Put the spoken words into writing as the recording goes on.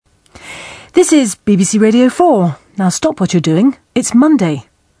This is BBC Radio 4. Now stop what you're doing. It's Monday.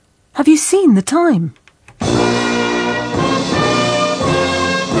 Have you seen the time?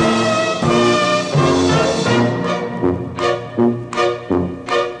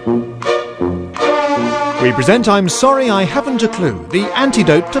 We present I'm Sorry I Haven't a Clue, the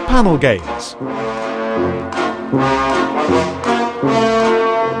antidote to panel games.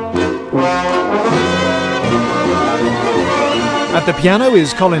 At the piano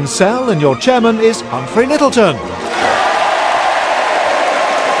is Colin Sell and your chairman is Humphrey Littleton.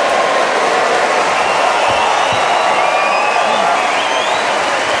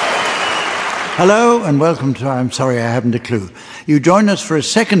 Hello and welcome to I'm Sorry I Haven't a Clue. You join us for a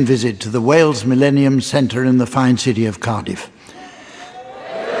second visit to the Wales Millennium Centre in the fine city of Cardiff.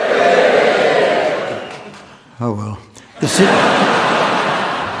 Oh well.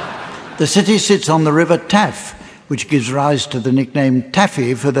 The city sits on the River Taff, which gives rise to the nickname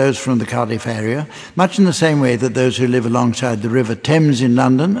Taffy for those from the Cardiff area, much in the same way that those who live alongside the River Thames in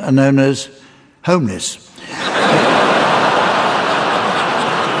London are known as homeless.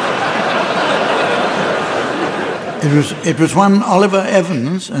 It was one Oliver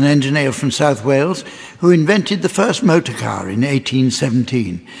Evans, an engineer from South Wales, who invented the first motor car in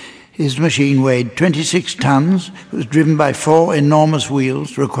 1817. His machine weighed 26 tons, was driven by 4 enormous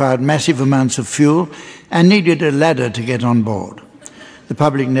wheels, required massive amounts of fuel, and needed a ladder to get on board. The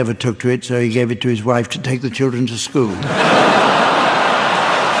public never took to it, so he gave it to his wife to take the children to school. The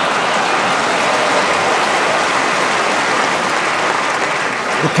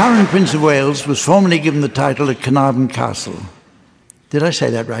current Prince of Wales was formerly given the title at Carnarvon Castle. Did I say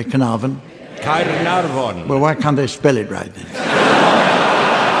that right, Carnarvon? Carnarvon. Well, why can't they spell it right then?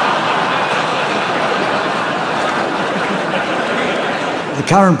 The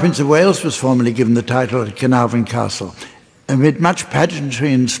current Prince of Wales was formerly given the title at Carnarvon Castle. Amid much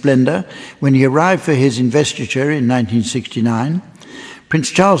pageantry and splendour, when he arrived for his investiture in 1969, Prince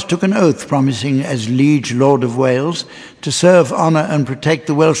Charles took an oath promising as Liege Lord of Wales to serve, honour and protect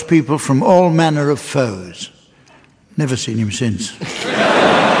the Welsh people from all manner of foes. Never seen him since.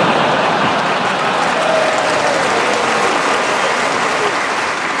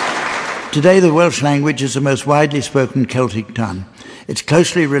 Today the Welsh language is the most widely spoken Celtic tongue. It's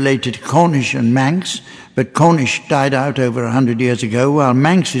closely related to Cornish and Manx, but Cornish died out over 100 years ago, while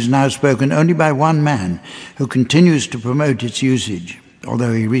Manx is now spoken only by one man, who continues to promote its usage.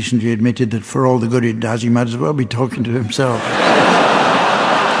 Although he recently admitted that for all the good it does, he might as well be talking to himself.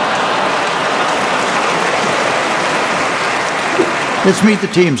 Let's meet the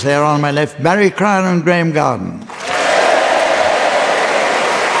teams. They are on my left, Barry Cryer and Graham Garden.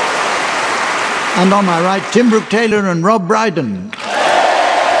 And on my right, Tim Brooke-Taylor and Rob Brydon.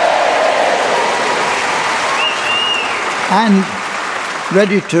 And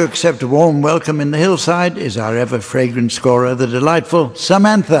ready to accept a warm welcome in the hillside is our ever-fragrant scorer, the delightful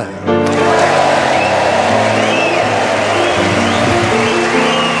Samantha.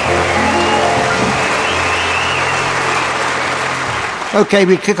 OK,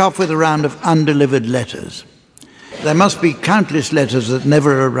 we kick off with a round of undelivered letters. There must be countless letters that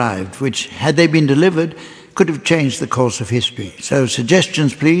never arrived, which, had they been delivered, could have changed the course of history. So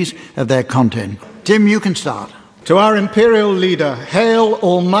suggestions, please, of their content. Tim, you can start. To our imperial leader, hail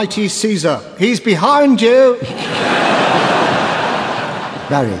almighty Caesar. He's behind you.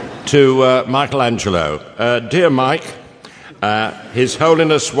 Barry. To Michelangelo. Dear Mike, His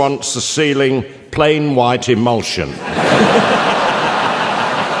Holiness wants the ceiling plain white emulsion.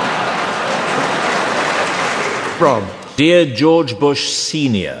 Rob. Dear George Bush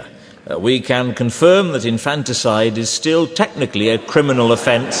Sr., we can confirm that infanticide is still technically a criminal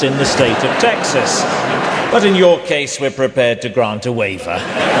offence in the state of Texas. But in your case, we're prepared to grant a waiver.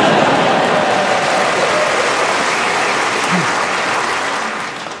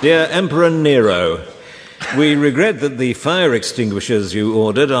 Dear Emperor Nero, we regret that the fire extinguishers you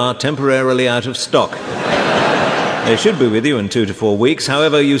ordered are temporarily out of stock. They should be with you in 2 to 4 weeks.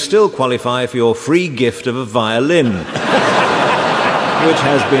 However, you still qualify for your free gift of a violin, which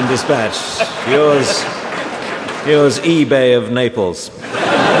has been dispatched. Yours eBay of Naples.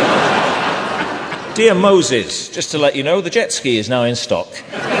 Dear Moses, just to let you know, the jet ski is now in stock.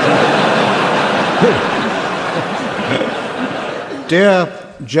 Dear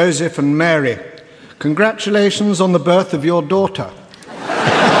Joseph and Mary, congratulations on the birth of your daughter.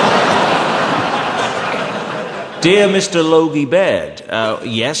 Dear Mr. Logie Baird,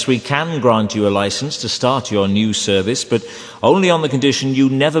 yes, we can grant you a licence to start your new service, but only on the condition you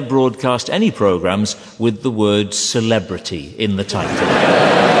never broadcast any programmes with the word celebrity in the title.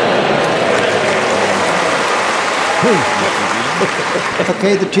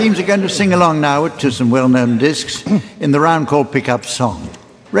 OK, the teams are going to sing along now to some well-known discs in the round called Pick Up Song.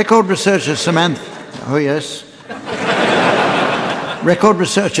 Record researcher Samantha... Oh, yes. Record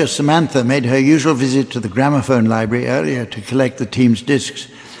researcher Samantha made her usual visit to the gramophone library earlier to collect the team's discs.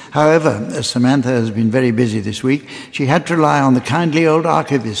 However, as Samantha has been very busy this week, she had to rely on the kindly old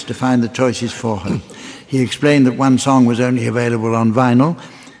archivist to find the choices for her. He explained that one song was only available on vinyl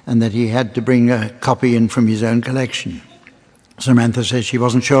and that he had to bring a copy in from his own collection. Samantha says she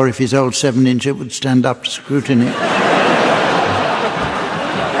wasn't sure if his old 7-incher would stand up to scrutiny.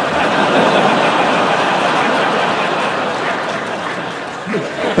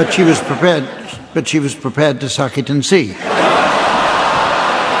 But she was prepared to suck it and see.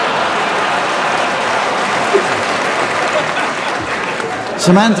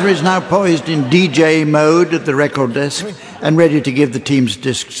 Samantha is now poised in DJ mode at the record desk and ready to give the team's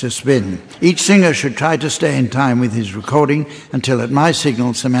discs a spin. Each singer should try to stay in time with his recording until at my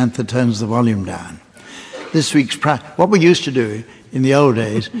signal Samantha turns the volume down. This week's what we used to do in the old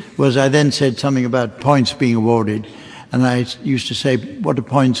days was I then said something about points being awarded, and I used to say, what do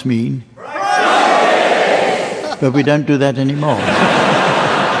points mean? Praise! But we don't do that anymore.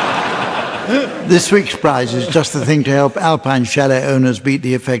 This week's prize is just the thing to help alpine chalet owners beat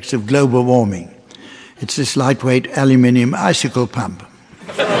the effects of global warming. It's this lightweight aluminium icicle pump.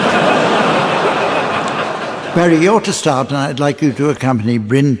 Barry, you're to start, and I'd like you to accompany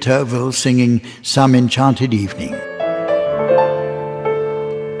Bryn Terville singing Some Enchanted Evening.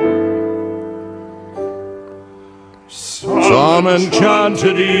 Some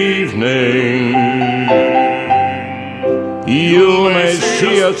enchanted evening, you may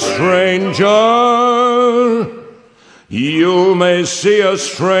see a stranger, you may see a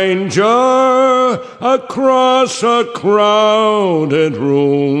stranger across a crowded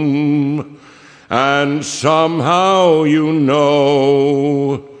room, and somehow you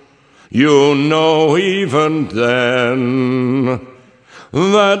know even then,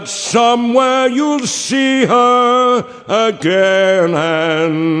 that somewhere you'll see her again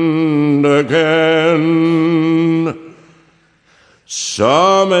and again.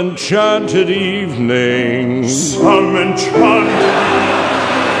 Some enchanted evening, some enchanted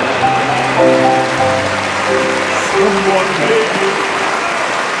someone maybe.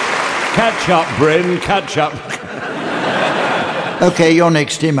 Catch up, Bryn, catch up. OK, you're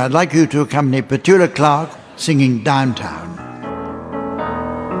next, Tim. I'd like you to accompany Petula Clark singing Downtown.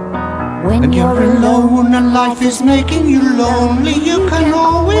 When you're alone and life is making you lonely, you can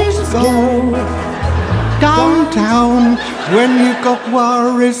always go downtown. When you've got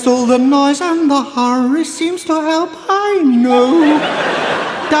worries, all the noise and the hurry seems to help, I know.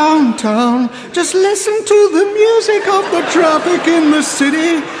 Downtown, just listen to the music of the traffic in the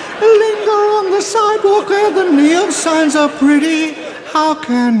city. Linger on the sidewalk where the neon signs are pretty. How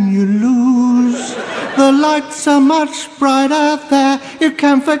can you lose? The lights are much brighter there. You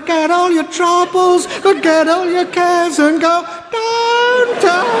can forget all your troubles, forget all your cares and go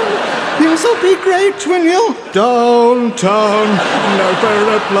downtown. Things will be great when you're Downtown, no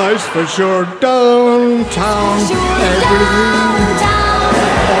better place for sure. Downtown, everything.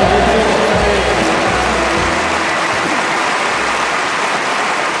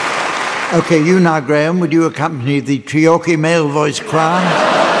 OK, you now, Graham, would you accompany the Treorchy male voice choir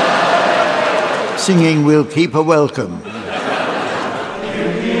singing We'll Keep Her Welcome? We'll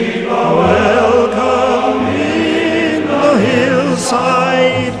keep her welcome in the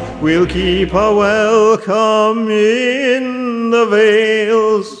hillside. We'll keep her welcome in the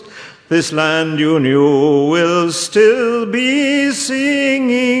vales. This land you knew will still be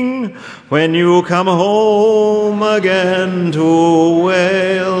singing when you come home again to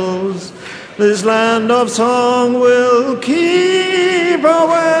Wales. This land of song will keep her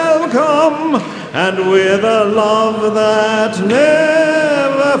welcome, and with a love that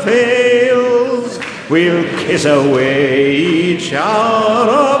never fails, we'll kiss away each hour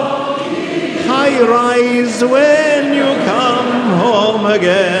of high rise when you come home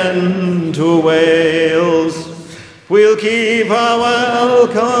again to Wales. We'll keep her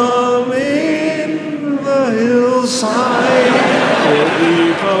welcome in the hillside. We'll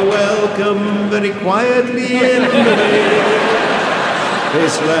keep her welcome very quietly in the vale.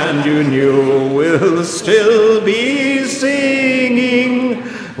 This land you knew will still be singing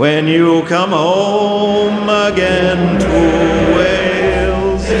when you come home again to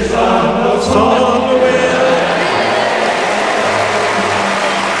Wales. This land of song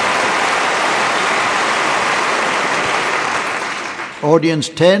will. Audience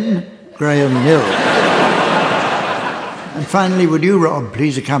 10, Graham 0. And finally, would you, Rob,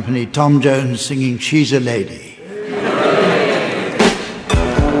 please accompany Tom Jones singing She's a Lady?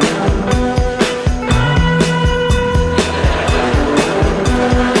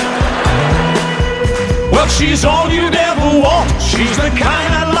 She's the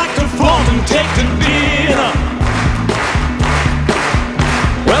kind I'd like to flaunt and take to dinner.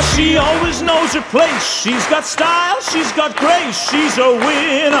 Well, she always knows her place. She's got style, she's got grace. She's a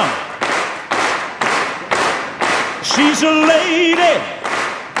winner. She's a lady.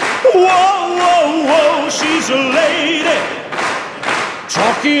 Whoa, whoa, whoa, she's a lady.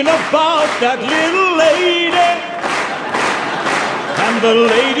 Talking about that little lady. And the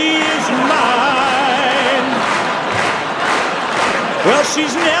lady is mine. Well,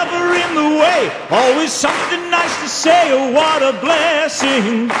 she's never in the way. Always something nice to say. Oh, what a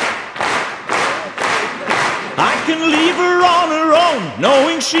blessing. I can leave her on her own,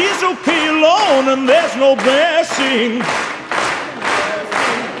 knowing she's okay alone, and there's no blessing.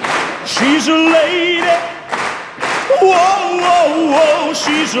 She's a lady. Whoa, whoa, whoa,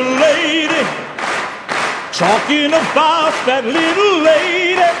 she's a lady. Talking about that little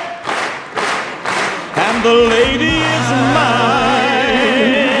lady. And the lady is mine.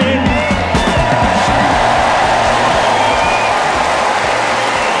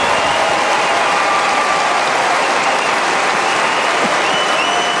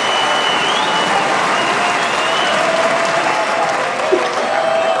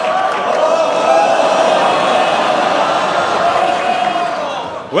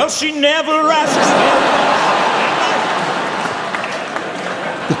 Well, she never asks.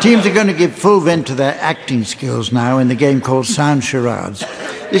 The teams are going to give full vent to their acting skills now in the game called Sound Charades.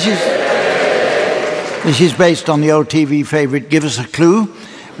 This is based on the old TV favourite Give Us a Clue,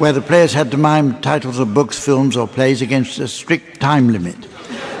 where the players had to mime titles of books, films or plays against a strict time limit.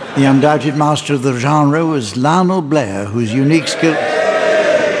 The undoubted master of the genre was Lionel Blair, whose unique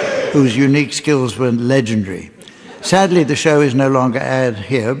skills were legendary. Sadly, the show is no longer aired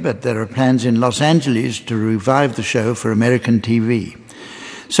here, but there are plans in Los Angeles to revive the show for American TV.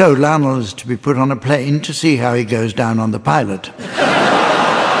 So Lionel is to be put on a plane to see how he goes down on the pilot.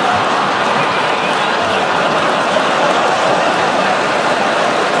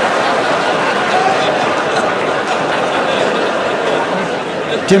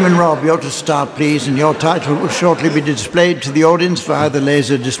 Tim and Rob, you're to start, please, and your title will shortly be displayed to the audience via the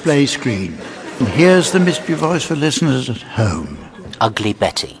laser display screen. And here's the mystery voice for listeners at home. Ugly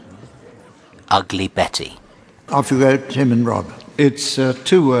Betty. Ugly Betty. Off you go, Tim and Rob. It's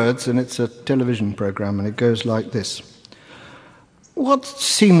 2 words, and it's a television programme, and it goes like this. What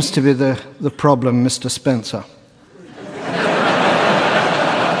seems to be the problem, Mr. Spencer?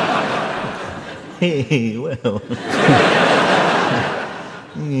 Well...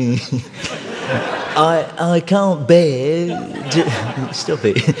 I can't bear... Stop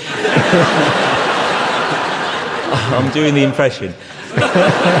it. I'm doing the impression.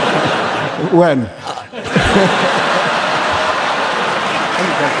 When?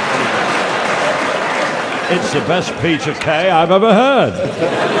 It's the best peach of K I've ever heard.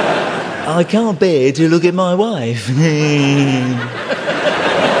 I can't bear to look at my wife. Very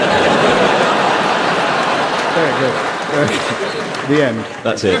good. The end.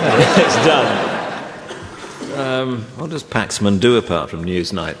 That's it. It's done. What does Paxman do apart from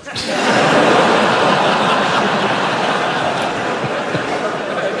Newsnight?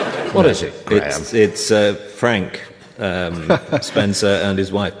 What is it, Graham? It's Frank Spencer and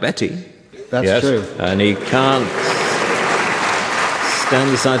his wife Betty. That's true. And he can't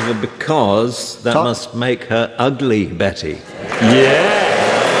stand the sight of her because that must make her ugly Betty. Yeah.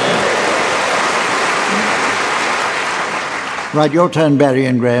 Right, your turn, Barry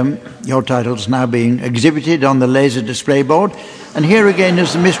and Graham. Your title's now being exhibited on the laser display board. And here again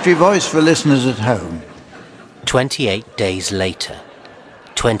is the mystery voice for listeners at home. 28 days later.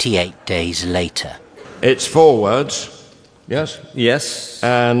 28 days later. It's 4 words. Yes? Yes.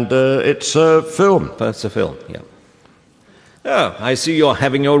 And it's a film. That's a film, yeah. Oh, I see you're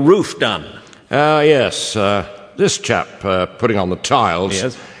having your roof done. Yes. This chap putting on the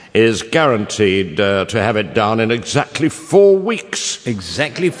tiles is guaranteed to have it done in exactly 4 weeks.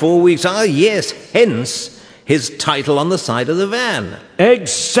 Exactly 4 weeks. Ah, yes. Hence his title on the side of the van.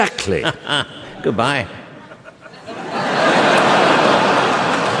 Exactly. Goodbye.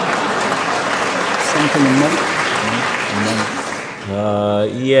 Something a month?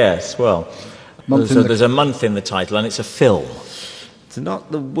 Yes, well, there's a month in the title, and it's a film. It's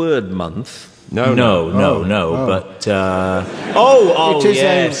not the word month. No, but...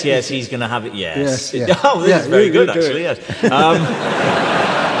 yes, he's going to have it, yes. Oh, this is very good, actually, yes.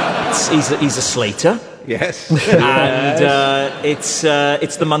 He's a Slater. Yes. And it's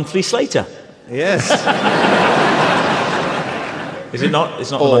the monthly Slater. Yes. Is it not?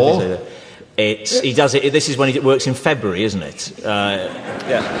 It's not the monthly Slater. He does it. This is when he works in February, isn't it?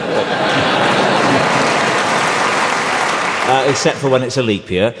 except for when it's a leap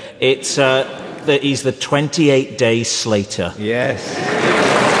year. It's he's the 28-day Slater. Yes.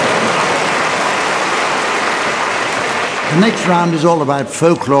 The next round is all about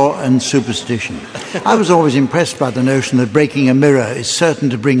folklore and superstition. I was always impressed by the notion that breaking a mirror is certain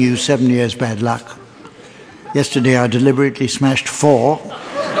to bring you 7 years bad luck. Yesterday I deliberately smashed 4,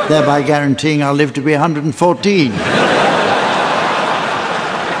 thereby guaranteeing I'll live to be 114.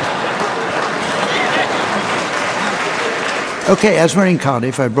 Okay, as we're in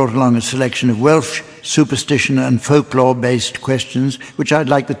Cardiff, I brought along a selection of Welsh superstition and folklore-based questions which I'd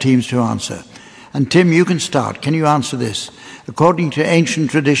like the teams to answer. And Tim, you can start. Can you answer this? According to ancient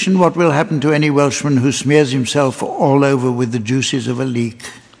tradition, what will happen to any Welshman who smears himself all over with the juices of a leek?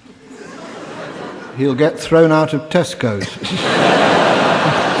 He'll get thrown out of Tesco's.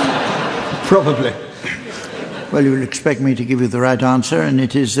 Probably. Well, you'll expect me to give you the right answer, and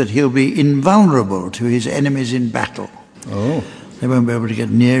it is that he'll be invulnerable to his enemies in battle. Oh. They won't be able to get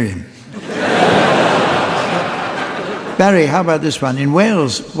near him. Barry, how about this one? In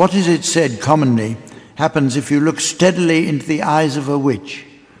Wales, what is it said commonly happens if you look steadily into the eyes of a witch?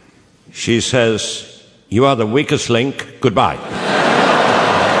 She says, "You are the weakest link. Goodbye."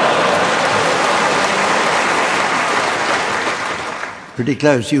 Pretty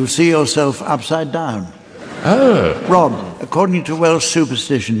close. You'll see yourself upside down. Oh. Rob, according to Welsh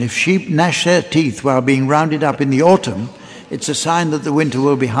superstition, if sheep gnash their teeth while being rounded up in the autumn, it's a sign that the winter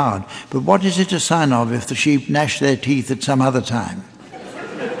will be hard. But what is it a sign of if the sheep gnash their teeth at some other time?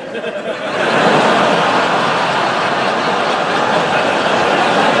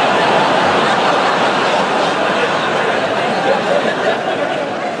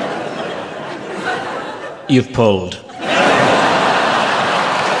 You've pulled.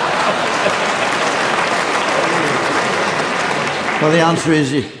 Well, the answer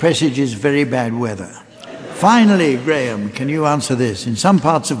is it presages very bad weather. Finally, Graham, can you answer this? In some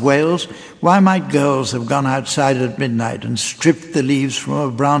parts of Wales, why might girls have gone outside at midnight and stripped the leaves from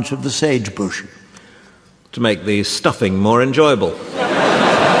a branch of the sage bush? To make the stuffing more enjoyable.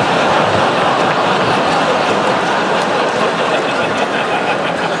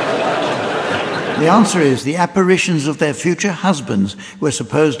 The answer is the apparitions of their future husbands were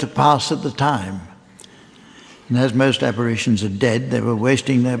supposed to pass at the time. And as most apparitions are dead, they were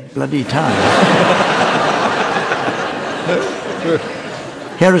wasting their bloody time.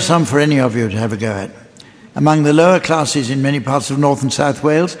 Here are some for any of you to have a go at. Among the lower classes in many parts of North and South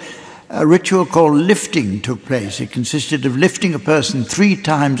Wales, a ritual called lifting took place. It consisted of lifting a person 3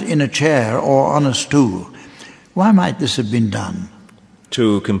 times in a chair or on a stool. Why might this have been done?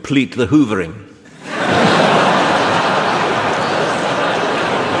 To complete the hoovering.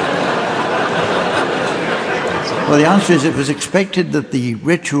 Well, the answer is it was expected that the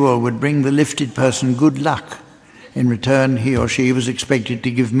ritual would bring the lifted person good luck. In return, he or she was expected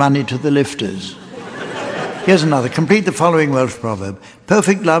to give money to the lifters. Here's another. Complete the following Welsh proverb.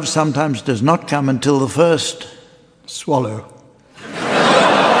 Perfect love sometimes does not come until the first swallow.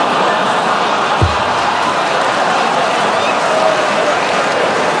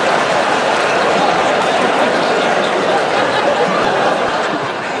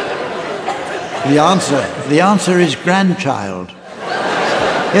 The answer is grandchild.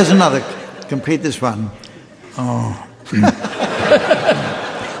 Here's another. Complete this one. Oh.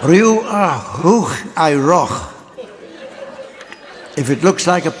 Rhyw a hwch a'i roch. If it looks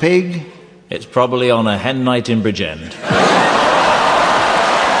like a pig, it's probably on a hen night in Bridgend.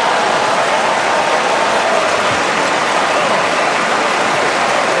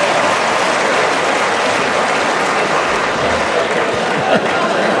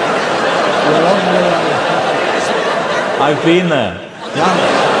 I've been there.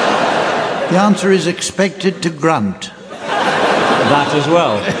 The answer is expected to grunt. That as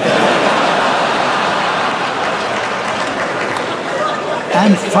well.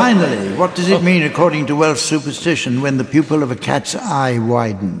 And finally, what does it mean, according to Welsh superstition, when the pupil of a cat's eye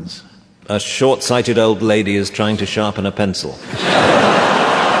widens? A short-sighted old lady is trying to sharpen a pencil.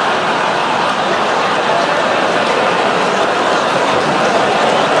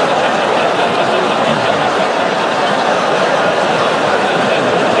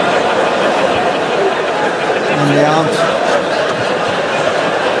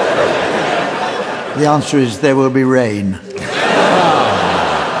 The answer is there will be rain.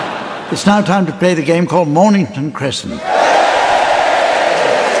 It's now time to play the game called Mornington Crescent.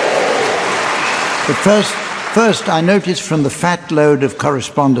 But first, I noticed from the fat load of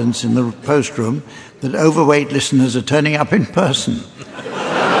correspondence in the post room that overweight listeners are turning up in person.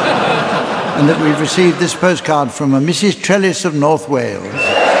 And that we've received this postcard from a Mrs. Trellis of North Wales.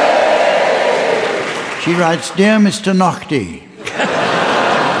 She writes, Dear Mr. Nochty,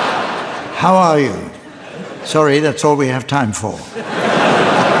 how are you? Sorry, that's all we have time for.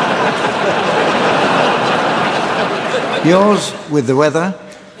 Yours, with the weather,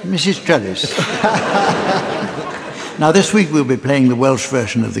 Mrs. Trellis. Now, this week we'll be playing the Welsh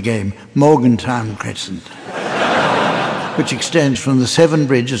version of the game, Morgantown Crescent, which extends from the Severn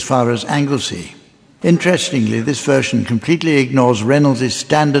Bridge as far as Anglesey. Interestingly, this version completely ignores Reynolds'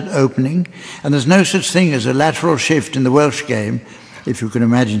 standard opening, and there's no such thing as a lateral shift in the Welsh game, if you can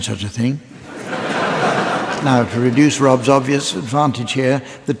imagine such a thing. Now, to reduce Rob's obvious advantage here,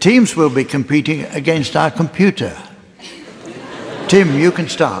 the teams will be competing against our computer. Tim, you can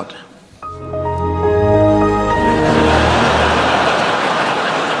start.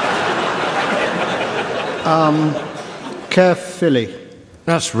 Carefully.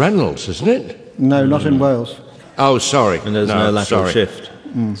 That's Reynolds, isn't it? No, not in Wales. Oh, sorry. And there's no lateral sorry. shift.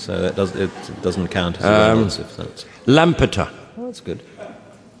 So that it doesn't count as a Reynolds if that's... Lampeter. Oh, that's good.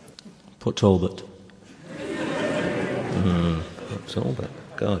 Put Talbot. Talbot.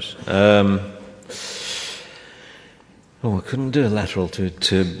 Gosh. I couldn't do a lateral to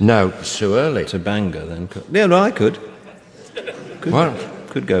No, it's too early. to Bangor then. Yeah, no, I could. What?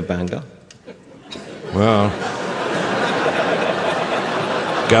 Could go Bangor. Well,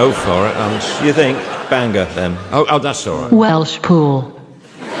 go for it. You think Bangor then? Oh, that's all right. Welsh pool.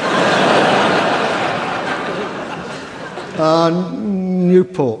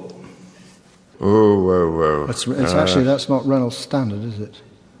 Newport. Oh. It's actually, that's not Reynolds standard, is it?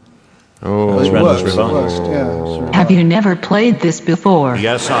 Oh, It Reynolds works, revised. yeah. Have you never played this before?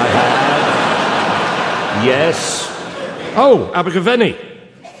 yes, I have. Yes. Oh, Abergavenny.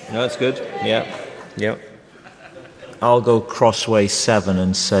 No, that's good. Yeah. I'll go Crossway 7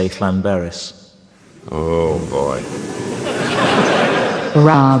 and say Llanberis. Oh, boy.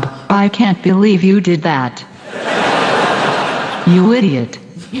 Rob, I can't believe you did that. You idiot.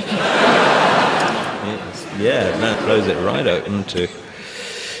 Yeah, that throws it right open to...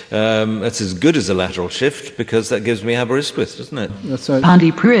 that's as good as a lateral shift because that gives me Aberystwyth, doesn't it? That's right.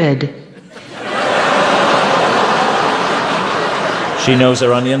 Pontypridd. She knows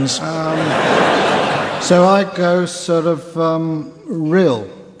her onions. So I go sort of real.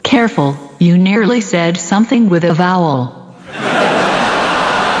 Careful, you nearly said something with a vowel.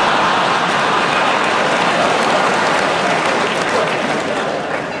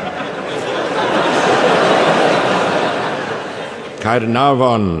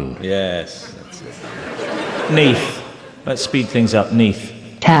 Caernarfon. Yes, that's it. Neath. Let's speed things up. Neath.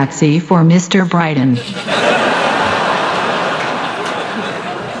 Taxi for Mr. Brighton.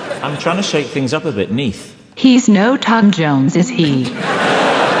 I'm trying to shake things up a bit. Neath. He's no Tom Jones, is he?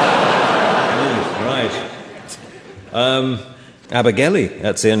 Right. Abergelly.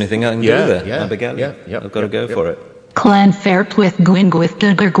 That's the only thing I can do there. Abergelly. Yeah, I've got to go for it. Clanfairpwith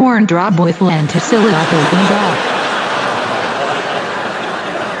Gwyngyth Gorn Drobwith Lantisilla.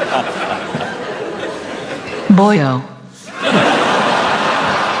 Boyo.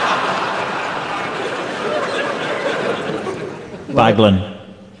 Baglan.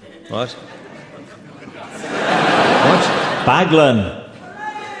 What? Baglan.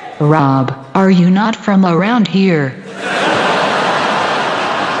 Rob, are you not from around here?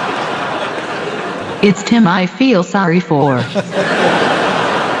 It's Tim I feel sorry for.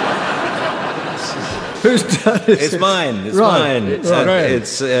 Who's done it? It's mine. It's Right, mine. It's,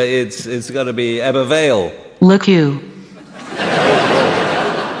 right. it's got to be Abervale. Look you.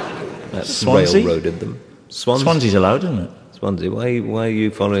 That's Swansea? railroaded them. Swansea. Swansea's allowed, isn't it? Swansea. Why are you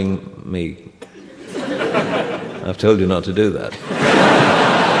following me? I've told you not to do that.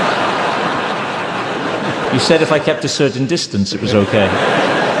 You said if I kept a certain distance, it was okay.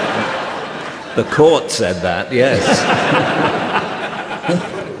 The court said that, yes.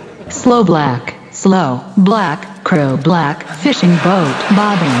 Slow black, crow black, fishing boat,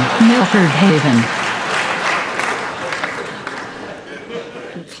 bobbing, Milford Haven.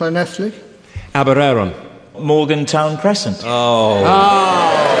 Llanelli? Abereron. Morgantown Crescent.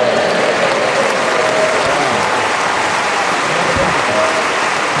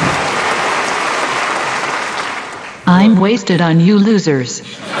 I'm wasted on you losers.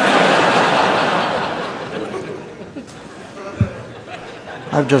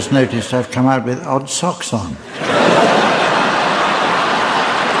 I've just noticed I've come out with odd socks on.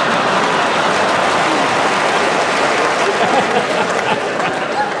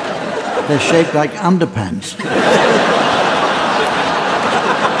 They're shaped like underpants.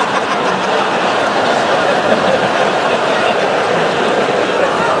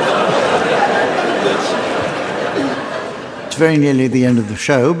 It's very nearly the end of the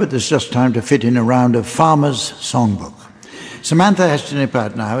show, but there's just time to fit in a round of Farmer's Songbook. Samantha has to nip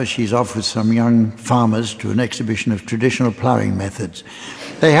out now as she's off with some young farmers to an exhibition of traditional ploughing methods.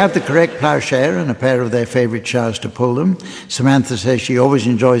 They have the correct ploughshare and a pair of their favourite showers to pull them. Samantha says she always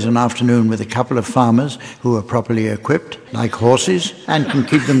enjoys an afternoon with a couple of farmers who are properly equipped, like horses, and can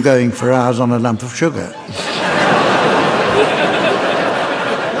keep them going for hours on a lump of sugar.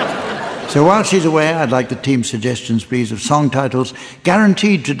 So while she's away, I'd like the team's suggestions, please, of song titles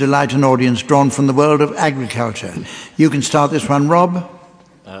guaranteed to delight an audience drawn from the world of agriculture. You can start this one, Rob.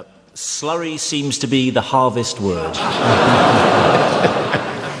 Slurry seems to be the harvest word.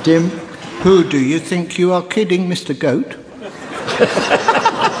 Tim? Who do you think you are kidding, Mr. Goat?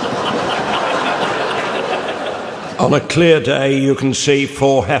 On a clear day, you can see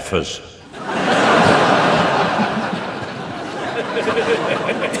 4 heifers.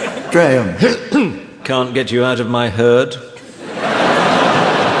 Graham? Can't get you out of my herd.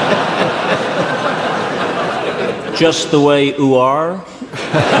 Just the way you are.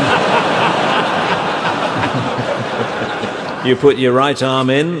 You put your right arm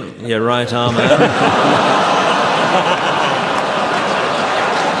in, your right arm out.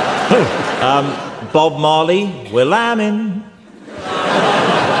 Bob Marley, we're lambing.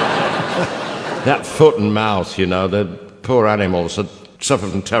 That foot and mouth, you know, the poor animals that suffer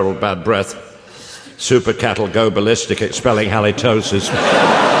from terrible bad breath. Super cattle go ballistic, expelling halitosis.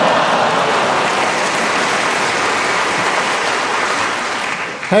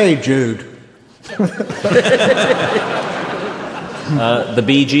 Hey, Jude. The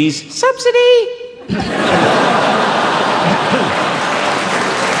Bee Gees, subsidy.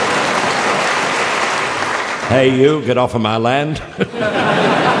 Hey, you, get off of my land.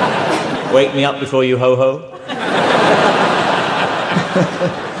 Wake me up before you ho-ho.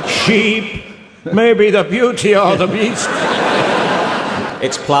 Sheep, maybe the beauty or the beast.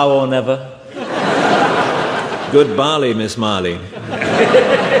 It's plough or never. Good barley, Miss Marley.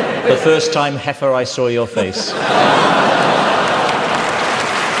 The first time heifer I saw your face.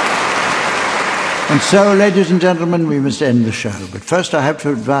 And so, ladies and gentlemen, we must end the show. But first I have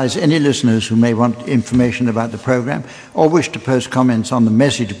to advise any listeners who may want information about the programme or wish to post comments on the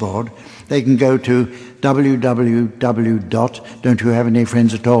message board, they can go to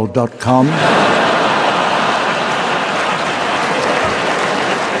www.don'tyouhaveanyfriendsatall.com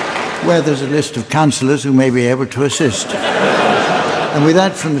where there's a list of counsellors who may be able to assist. And with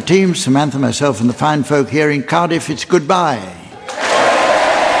that, from the team, Samantha, myself and the fine folk here in Cardiff, it's goodbye.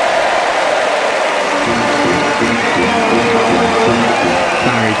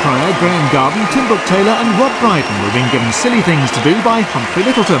 Barry Pryor, Graham Garden, Tim Brooke Taylor and Rob Brydon were being given silly things to do by Humphrey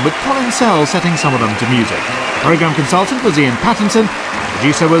Littleton, with Colin Sell setting some of them to music. Programme consultant was Ian Pattinson.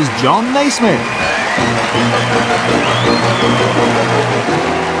 Producer was John Naismith.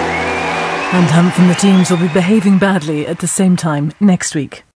 And Humph and the teams will be behaving badly at the same time next week.